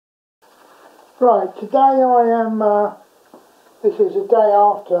Right, today I am, this is the day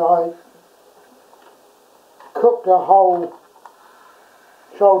after I cooked a whole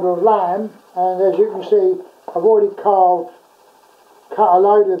shoulder of lamb, and as you can see I've already cut a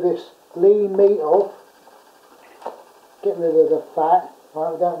load of this lean meat off, get rid of the fat,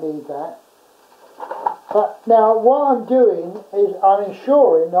 right, we don't need that. But now what I'm doing is I'm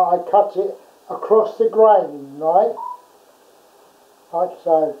ensuring that I cut it across the grain, right, like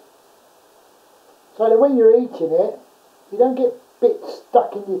so. So that when you're eating it, you don't get bits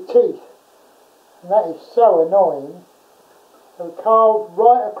stuck in your teeth. And that is so annoying. So we carve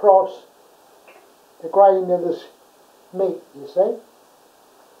right across the grain of this meat, you see.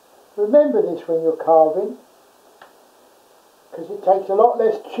 Remember this when you're carving, because it takes a lot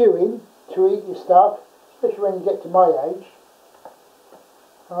less chewing to eat your stuff, especially when you get to my age.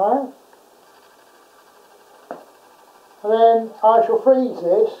 Alright? And then I shall freeze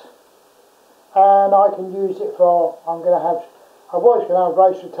this, and I can use it for, I was going to have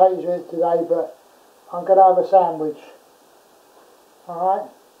roast potatoes with it today, but I'm going to have a sandwich. Alright?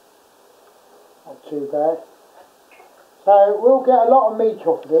 Not too bad. So we'll get a lot of meat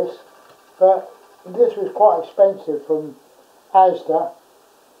off of this, but this was quite expensive from Asda,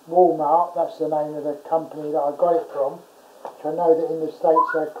 Walmart, that's the name of the company that I got it from, which I know that in the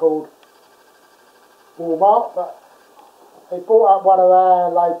States they're called Walmart, but they bought up one of our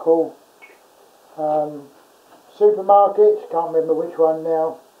local supermarkets, can't remember which one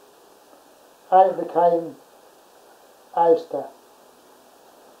now, and it became Asda.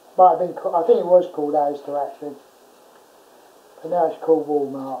 Might have been, I think it was called Asda actually, but now it's called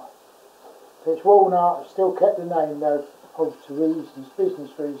Walmart. So it's Walmart, still kept the name though, obviously reasons,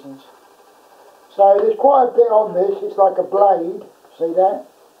 business reasons. So there's quite a bit on this, it's like a blade, see that?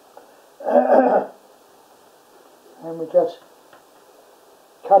 And we just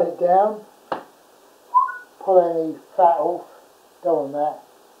cut it down, pull any fat off, don't want that.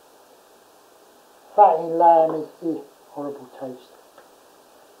 Fat in lamb is horrible taste.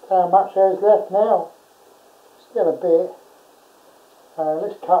 How much there's left now? Still a bit.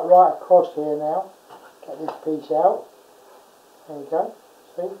 Let's cut right across here now. Get this piece out. There you go.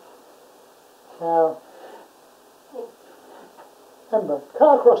 See? Now, remember,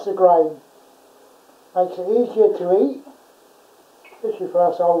 cut across the grain. Makes it easier to eat, especially for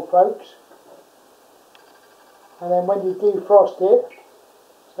us old folks. And then when you defrost it,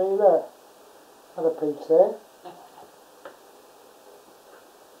 see there, another piece there.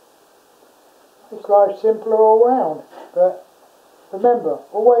 Makes life simpler all round, but remember,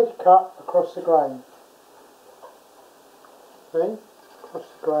 always cut across the grain. See? Across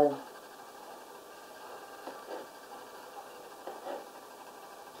the grain.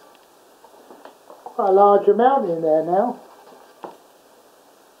 Quite a large amount in there now.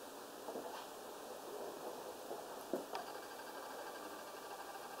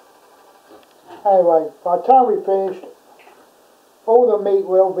 Anyway, by the time we finished, all the meat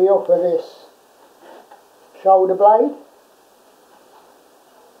will be off of this shoulder blade,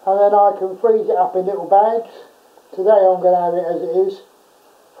 and then I can freeze it up in little bags. Today I'm going to have it as it is,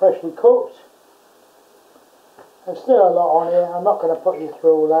 freshly cooked. There's still a lot on here, I'm not going to put you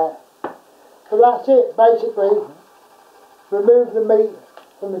through all that. But that's it, basically. Remove the meat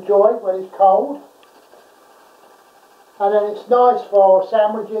from the joint when it's cold, and then it's nice for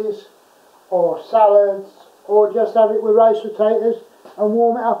sandwiches or salads, or just have it with roast potatoes and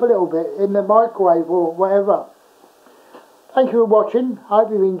warm it up a little bit in the microwave or whatever. Thank you for watching, I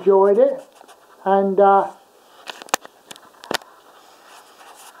hope you've enjoyed it, and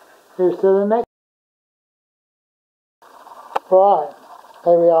here's to the next. Right,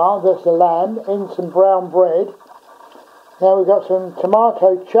 there we are, there's the lamb in some brown bread. Now we've got some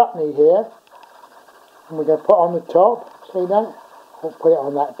tomato chutney here, and we're going to put on the top, see that? I'll put it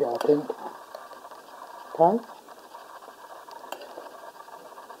on that bit I think. Okay.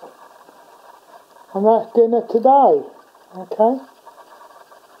 And that's dinner today. Okay.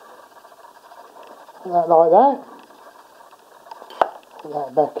 Put that like that. Put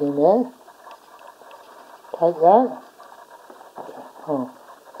that back in there. Take that. Oh.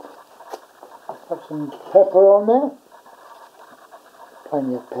 Got some pepper on there.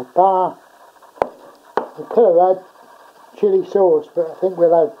 Plenty of pepper. We could have had chilli sauce, but I think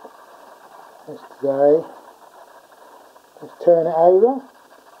we'll have this today. Just turn it over,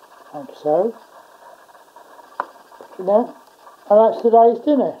 like so. And that's today's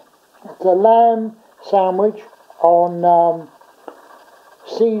dinner. It's a lamb sandwich on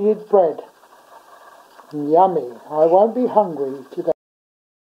seeded bread. Yummy. I won't be hungry today.